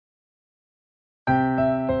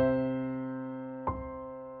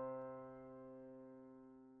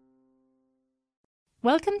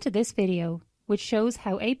Welcome to this video, which shows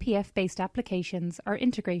how APF-based applications are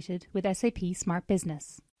integrated with SAP Smart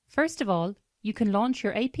Business. First of all, you can launch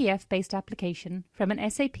your APF-based application from an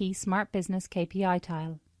SAP Smart Business KPI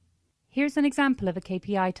tile. Here's an example of a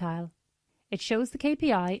KPI tile. It shows the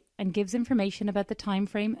KPI and gives information about the time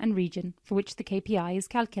frame and region for which the KPI is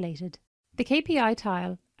calculated. The KPI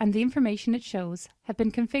tile and the information it shows have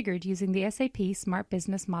been configured using the SAP Smart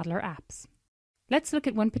Business Modeler apps. Let's look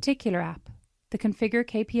at one particular app, the Configure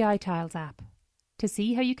KPI Tiles app, to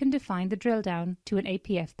see how you can define the drill down to an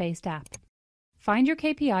APF-based app. Find your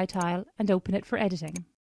KPI tile and open it for editing.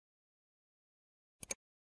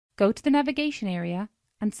 Go to the navigation area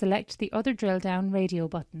and select the Other Drill Down radio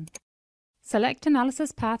button. Select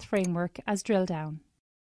Analysis Path Framework as drill down.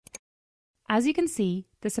 As you can see,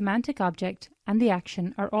 the semantic object and the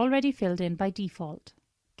action are already filled in by default.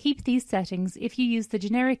 Keep these settings if you use the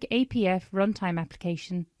generic APF runtime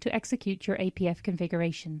application to execute your APF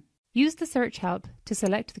configuration. Use the search help to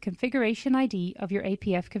select the configuration ID of your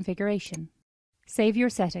APF configuration. Save your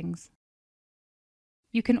settings.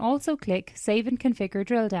 You can also click Save and Configure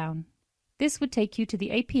Drill Down. This would take you to the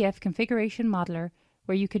APF Configuration Modeler,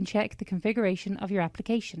 where you can check the configuration of your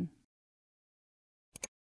application.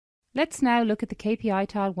 Let's now look at the KPI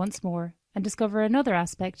tile once more and discover another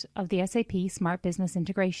aspect of the SAP Smart Business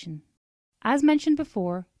integration. As mentioned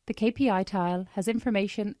before, the KPI tile has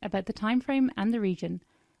information about the timeframe and the region,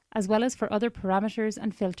 as well as for other parameters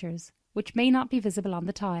and filters, which may not be visible on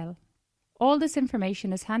the tile. All this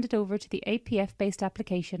information is handed over to the APF-based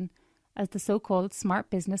application as the so-called Smart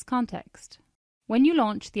Business context. When you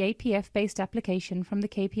launch the APF-based application from the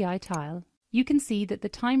KPI tile, you can see that the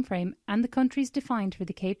timeframe and the countries defined for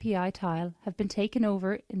the KPI tile have been taken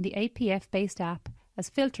over in the APF-based app as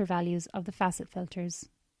filter values of the facet filters.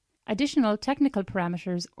 Additional technical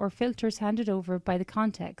parameters or filters handed over by the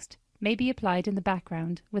context may be applied in the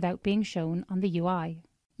background without being shown on the UI.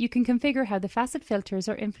 You can configure how the facet filters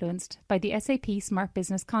are influenced by the SAP Smart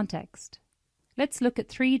Business context. Let's look at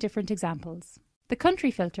 3 different examples. The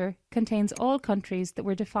country filter contains all countries that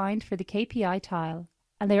were defined for the KPI tile,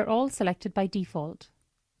 and they are all selected by default.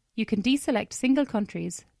 You can deselect single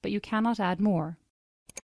countries, but you cannot add more.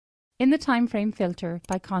 In the timeframe filter,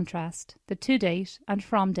 by contrast, the to date and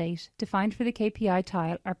from date defined for the KPI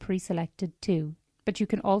tile are pre-selected too, but you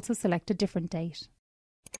can also select a different date.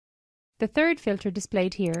 The third filter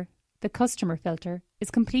displayed here, the customer filter,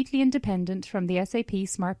 is completely independent from the SAP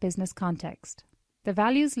Smart Business context. The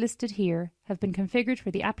values listed here have been configured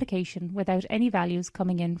for the application without any values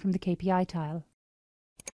coming in from the KPI tile.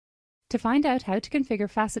 To find out how to configure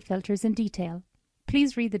facet filters in detail,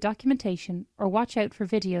 please read the documentation or watch out for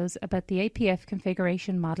videos about the APF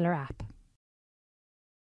Configuration Modeler app.